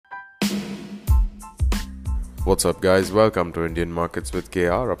What's up, guys? Welcome to Indian Markets with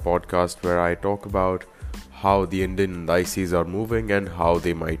KR, a podcast where I talk about how the Indian indices are moving and how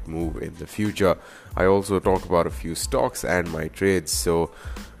they might move in the future. I also talk about a few stocks and my trades.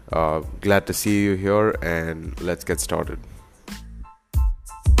 Glad to see you here, and let's get started.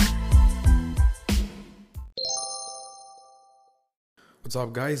 What's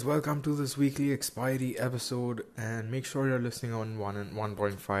up, guys? Welcome to this weekly expiry episode, and make sure you're listening on 1 and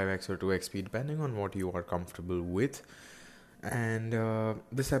 1.5x or 2x speed, depending on what you are comfortable with. And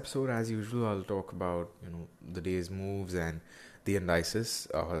this episode, as usual, I'll talk about the day's moves and the indices,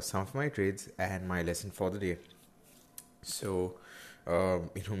 some of my trades, and my lesson for the day.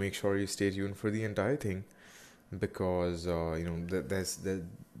 Make sure you stay tuned for the entire thing because the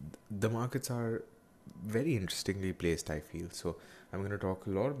markets are very interestingly placed, I feel. So I'm going to talk a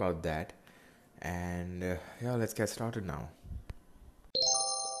lot about that, and let's get started now.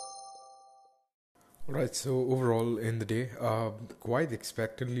 Right, so overall in the day, quite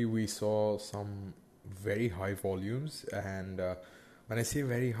expectedly, we saw some very high volumes. And when I say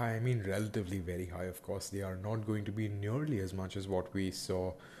very high, I mean relatively very high. Of course, they are not going to be nearly as much as what we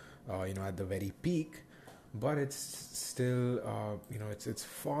saw, at the very peak. But it's still, it's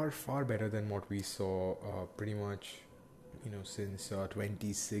far better than what we saw pretty much, since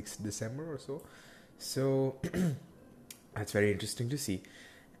 26th December or so. So that's very interesting to see.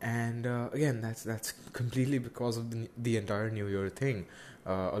 And again, that's completely because of the entire New Year thing.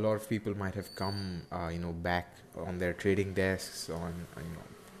 A lot of people might have come, back on their trading desks,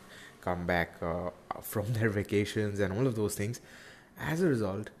 come back from their vacations and all of those things. As a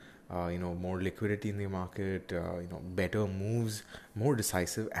result, more liquidity in the market, better moves, more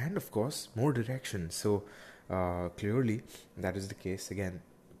decisive, and of course, more direction. So clearly, that is the case. Again,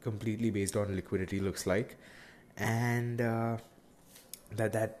 completely based on liquidity, looks like, and.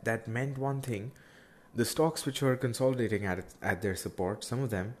 That meant one thing: the stocks which were consolidating at their support, some of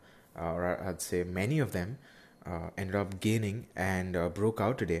them, or I'd say many of them, ended up gaining and broke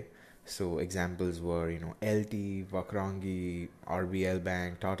out today. So examples were LT, Vakrangi, RBL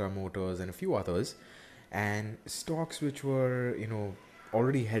Bank, Tata Motors, and a few others. And stocks which were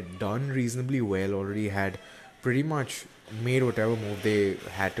already had done reasonably well, already had pretty much made whatever move they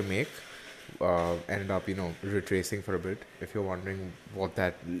had to make, ended up retracing for a bit. If you're wondering what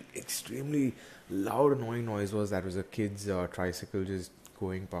that extremely loud annoying noise was, that was a kid's tricycle just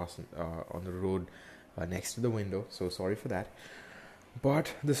going past on the road next to the window, so sorry for that.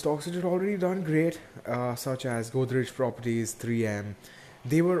 But the stocks which had already done great, such as Godrej Properties, 3M,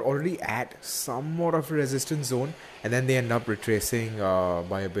 they were already at somewhat of a resistance zone, and then they end up retracing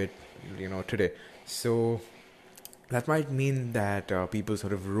by a bit today. So that might mean that people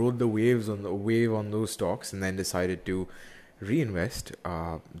sort of rode the wave on those stocks and then decided to reinvest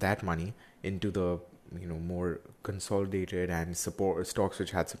that money into the more consolidated and support stocks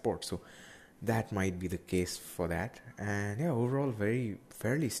which had support. So that might be the case for that. And yeah, overall, very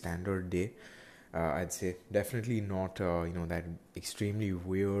fairly standard day. I'd say definitely not that extremely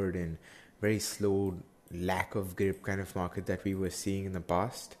weird and very slow, lack of grip kind of market that we were seeing in the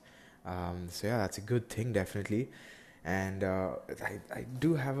past. So yeah, that's a good thing, definitely. And I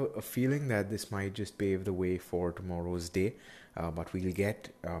do have a feeling that this might just pave the way for tomorrow's day, but we'll get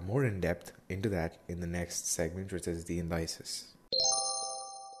more in depth into that in the next segment, which is the indices.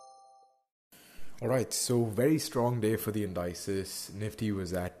 Alright, so very strong day for the indices. Nifty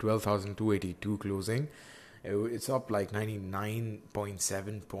was at 12,282 closing. It's up like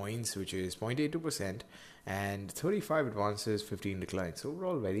 99.7 points, which is 0.82%, and 35 advances, 15 declines. So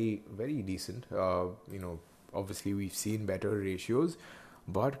overall, very, very decent. Obviously we've seen better ratios,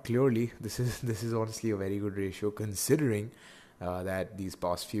 but clearly this is honestly a very good ratio considering that these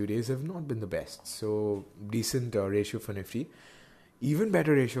past few days have not been the best. So decent ratio for Nifty. Even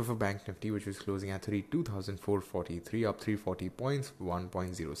better ratio for Bank Nifty, which was closing at 32,443, up 340 points,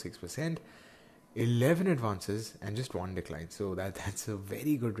 1.06%, 11 advances and just one decline. So that's a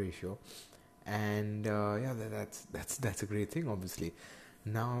very good ratio, and that's a great thing. Obviously,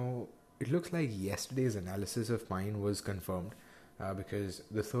 now it looks like yesterday's analysis of mine was confirmed, because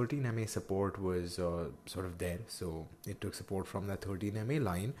the 13 MA support was sort of there. So it took support from that 13 MA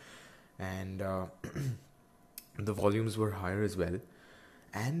line, and the volumes were higher as well,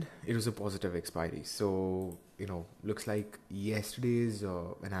 and it was a positive expiry. So looks like yesterday's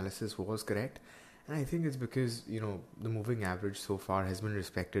analysis was correct, and I think it's because the moving average so far has been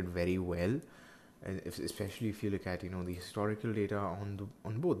respected very well. And especially if you look at the historical data on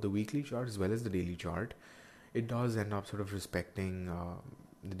both the weekly chart as well as the daily chart, it does end up sort of respecting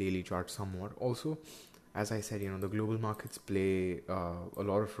the daily chart somewhat. Also, as I said, the global markets play a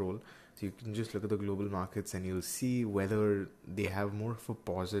lot of role. So you can just look at the global markets and you'll see whether they have more of a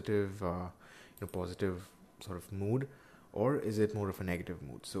positive, positive sort of mood, or is it more of a negative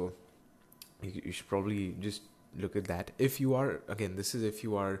mood. So you should probably just look at that. If you are, again, this is if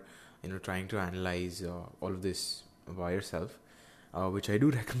you are, trying to analyze all of this by yourself, which I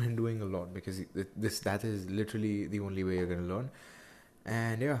do recommend doing a lot, because that is literally the only way you're going to learn.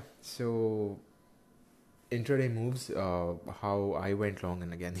 And yeah, so intraday moves, how I went long,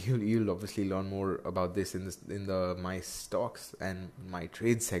 and again, you'll obviously learn more about this in the my stocks and my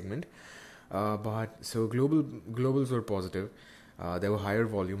trade segment. But so globals were positive. There were higher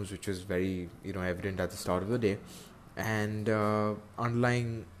volumes, which was very evident at the start of the day, and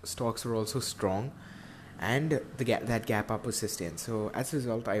underlying stocks were also strong, and that gap up was sustained. So as a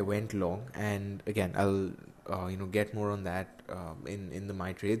result, I went long, and again, I'll get more on that in the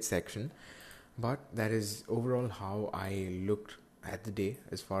my trade section. But that is overall how I looked at the day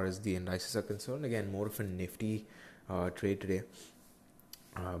as far as the indices are concerned. Again, more of a nifty trade today.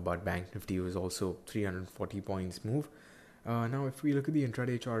 But Bank Nifty was also 340 points move. Now, if we look at the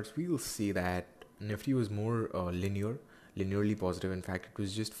intraday charts, we will see that Nifty was more linearly positive. In fact, it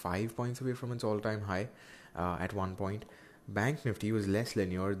was just 5 points away from its all-time high at one point. Bank Nifty was less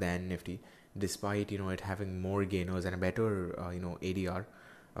linear than Nifty, despite it having more gainers and a better ADR.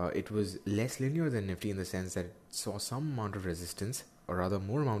 It was less linear than Nifty in the sense that it saw some amount of resistance, or rather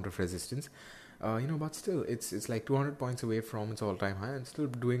more amount of resistance. But still, it's like 200 points away from its all-time high and still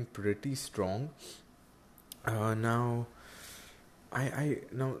doing pretty strong. Now, I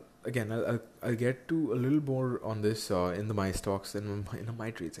now again I'll get to a little more on this in the my stocks and in the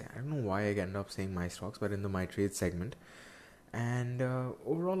my trades. I don't know why I end up saying my stocks, but in the my trade segment. And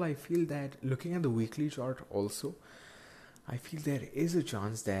overall, I feel that looking at the weekly chart also, I feel there is a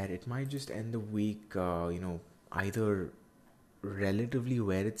chance that it might just end the week, either relatively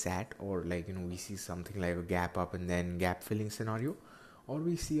where it's at, or like we see something like a gap up and then gap filling scenario, or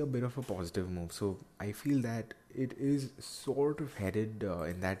we see a bit of a positive move. So I feel that it is sort of headed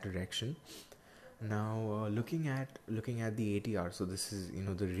in that direction. Now, looking at the ATR, so this is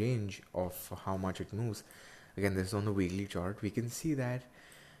the range of how much it moves. Again, this is on the weekly chart. We can see that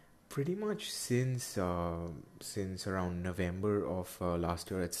pretty much since around November of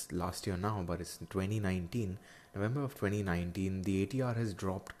last year. It's last year now, but it's 2019. November of 2019, the ATR has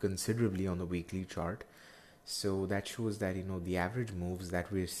dropped considerably on the weekly chart. So that shows that the average moves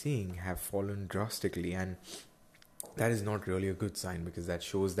that we're seeing have fallen drastically, and that is not really a good sign, because that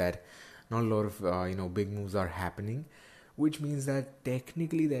shows that not a lot of big moves are happening, which means that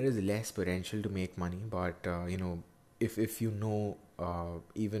technically there is less potential to make money. But if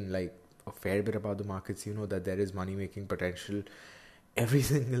even like a fair bit about the markets, that there is money making potential every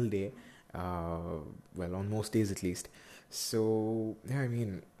single day, well, on most days at least. So yeah, I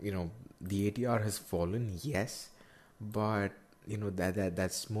mean, the ATR has fallen, yes, but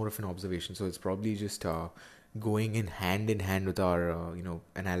that's more of an observation. So it's probably just going in hand with our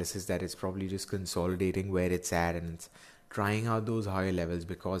analysis, that it's probably just consolidating where it's at, and it's trying out those higher levels,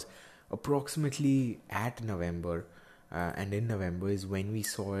 because approximately at November and in November is when we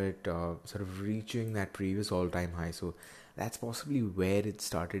saw it sort of reaching that previous all-time high. So that's possibly where it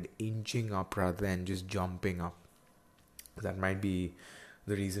started inching up rather than just jumping up. That might be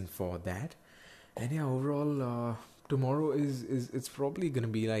the reason for that. And yeah, overall, tomorrow is it's probably gonna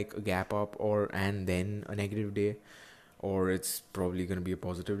be like a gap up, and then a negative day, or it's probably gonna be a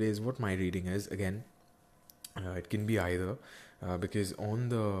positive day, is what my reading is. Again, it can be either, because on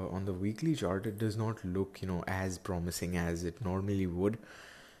the weekly chart it does not look as promising as it normally would.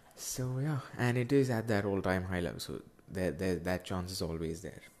 So yeah, and it is at that all-time high level, so that chance is always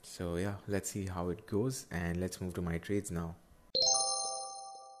there. So yeah, let's see how it goes, and let's move to my trades now.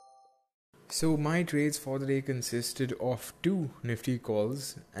 So my trades for the day consisted of two nifty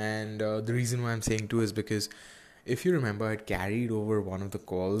calls, and the reason why I'm saying two is because if you remember, I carried over one of the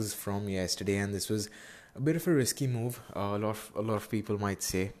calls from yesterday, and this was a bit of a risky move. A lot of people might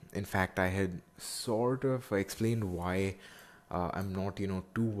say. In fact, I had sort of explained why I'm not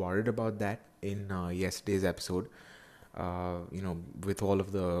too worried about that in yesterday's episode. With all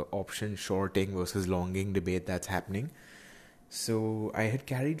of the option shorting versus longing debate that's happening. So I had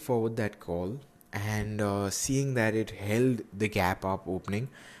carried forward that call, and seeing that it held the gap up opening,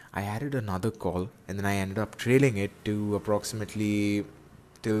 I added another call, and then I ended up trailing it to approximately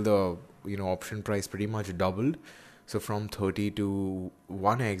till the option price pretty much doubled. So from 30 to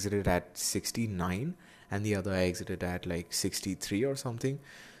one I exited at 69, and the other I exited at like 63 or something.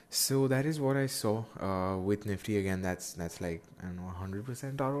 So that is what I saw with Nifty. Again, that's like, I don't know,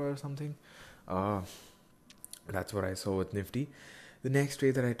 100% ROI or something. That's what I saw with Nifty. The next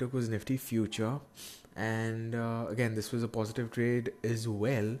trade that I took was Nifty Future, and again, this was a positive trade as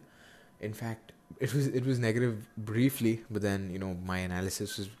well. In fact, it was negative briefly, but then my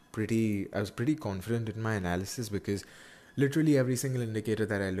analysis was pretty. I was pretty confident in my analysis because literally every single indicator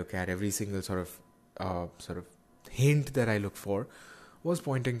that I look at, every single sort of hint that I look for, was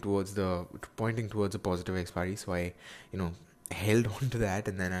pointing towards a positive expiry. So I, held on to that,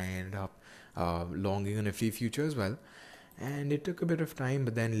 and then I ended up longing a Nifty future as well. And it took a bit of time,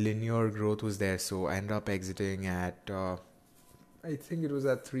 but then linear growth was there, so I ended up exiting at I think it was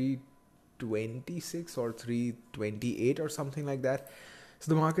at 326 or 328 or something like that. So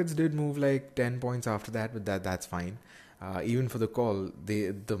the markets did move like 10 points after that, but that's fine. Even for the call,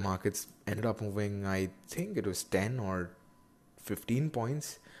 the markets ended up moving, I think it was 10 or 15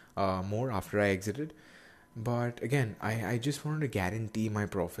 points more after I exited. But again, I just wanted to guarantee my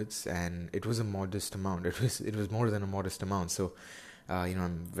profits, and it was a modest amount. It was more than a modest amount. So,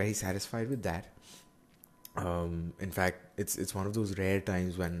 I'm very satisfied with that. In fact, it's one of those rare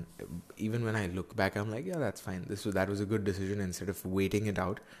times when even when I look back, I'm like, yeah, that's fine. That was a good decision instead of waiting it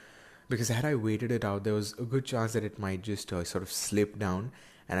out. Because had I waited it out, there was a good chance that it might just sort of slip down,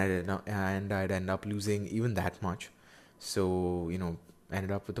 and I'd end up losing even that much. So ended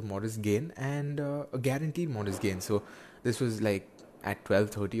up with a modest gain and a guaranteed modest gain. So this was like at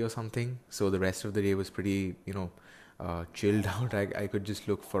 12:30 or something. So the rest of the day was pretty chilled out. I could just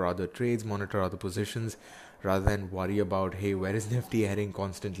look for other trades, monitor other positions, rather than worry about, hey, where is Nifty heading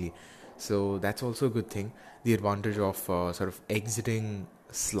constantly. So that's also a good thing. The advantage of sort of exiting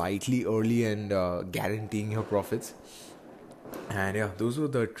slightly early and guaranteeing your profits. And yeah, those were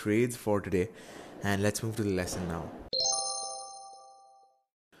the trades for today. And let's move to the lesson now.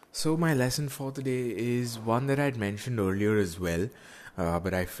 So my lesson for today is one that I'd mentioned earlier as well,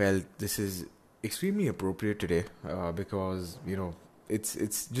 but I felt this is extremely appropriate today because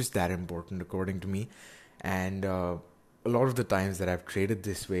it's just that important according to me, and a lot of the times that I've traded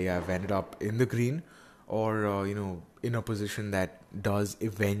this way, I've ended up in the green, or in a position that does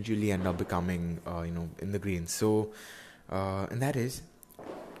eventually end up becoming in the green. So and that is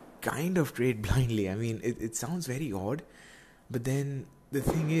kind of trade blindly. I mean, it sounds very odd, but then the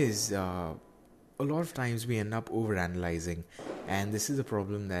thing is, a lot of times we end up overanalyzing, and this is a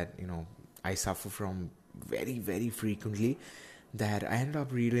problem that I suffer from very, very frequently. That I end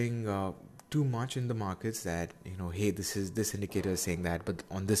up reading too much in the markets that hey, this indicator is saying that, but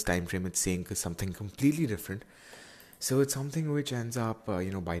on this time frame it's saying something completely different. So it's something which ends up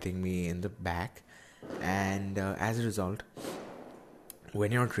biting me in the back, and as a result,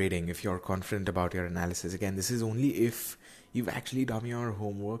 when you're trading, if you're confident about your analysis, again, this is only if you've actually done your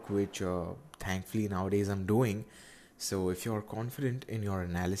homework, which thankfully nowadays I'm doing. So if you're confident in your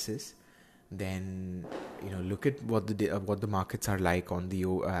analysis, then look at what the markets are like on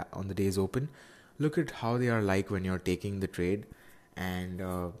the days open. Look at how they are like when you're taking the trade, and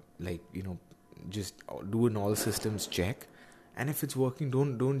just do an all systems check. And if it's working,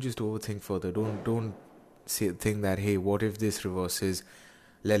 don't just overthink further. Don't think that, hey, what if this reverses,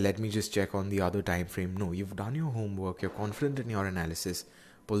 let me just check on the other time frame. No, you've done your homework, you're confident in your analysis,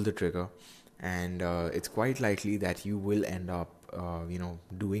 pull the trigger, and it's quite likely that you will end up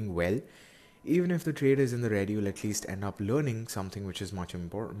doing well. Even if the trade is in the red, you'll at least end up learning something which is much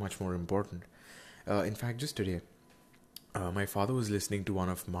more important. In fact, just today, my father was listening to one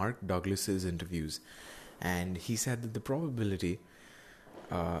of Mark Douglas's interviews, and he said that the probability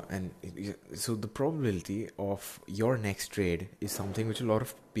so the probability of your next trade is something which a lot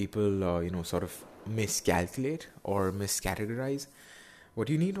of people sort of miscalculate or miscategorize. What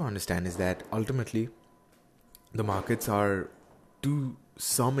you need to understand is that ultimately the markets are to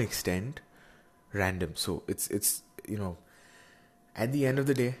some extent random. So it's at the end of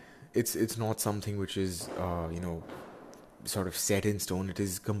the day, it's not something which is sort of set in stone. It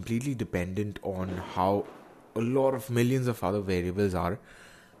is completely dependent on how a lot of millions of other variables are.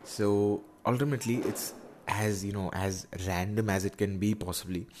 So ultimately it's as random as it can be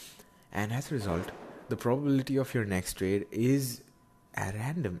possibly, and as a result, the probability of your next trade is at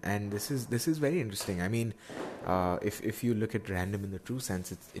random. And this is very interesting. I mean, if you look at random in the true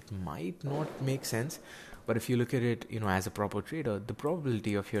sense, it might not make sense, but if you look at it as a proper trader, the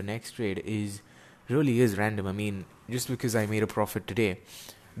probability of your next trade really is random. I mean, just because I made a profit today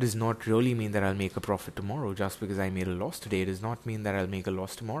does not really mean that I'll make a profit tomorrow. Just because I made a loss today does not mean that I'll make a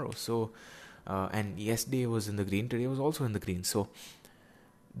loss tomorrow. So and yesterday was in the green, today was also in the green. So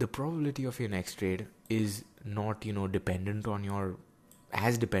the probability of your next trade is not dependent on your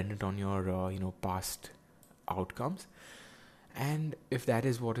past outcomes. And if that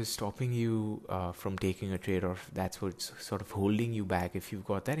is what is stopping you from taking a trade, or if that's what's sort of holding you back, if you've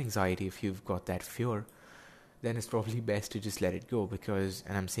got that anxiety, if you've got that fear, then it's probably best to just let it go. Because,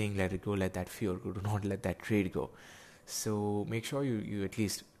 and I'm saying let it go, let that fear go, do not let that trade go. So make sure you at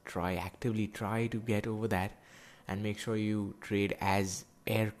least actively try to get over that, and make sure you trade as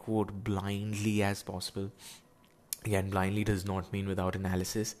air quote blindly as possible. Again, blindly does not mean without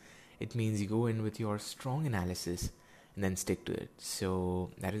analysis. It means you go in with your strong analysis and then stick to it.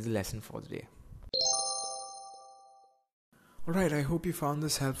 So that is the lesson for the day. Alright, I hope you found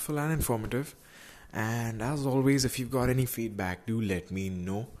this helpful and informative. And as always, if you've got any feedback, do let me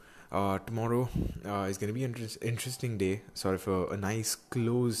know. Tomorrow is going to be an interesting day, sort of a nice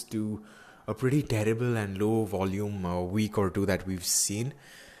close to a pretty terrible and low volume week or two that we've seen.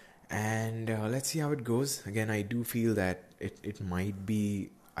 And let's see how it goes. Again, I do feel that it might be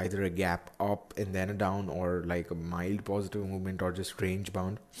either a gap up and then a down, or like a mild positive movement, or just range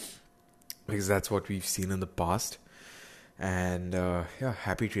bound, because that's what we've seen in the past. And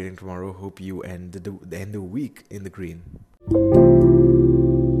happy trading tomorrow. Hope you end the week in the green.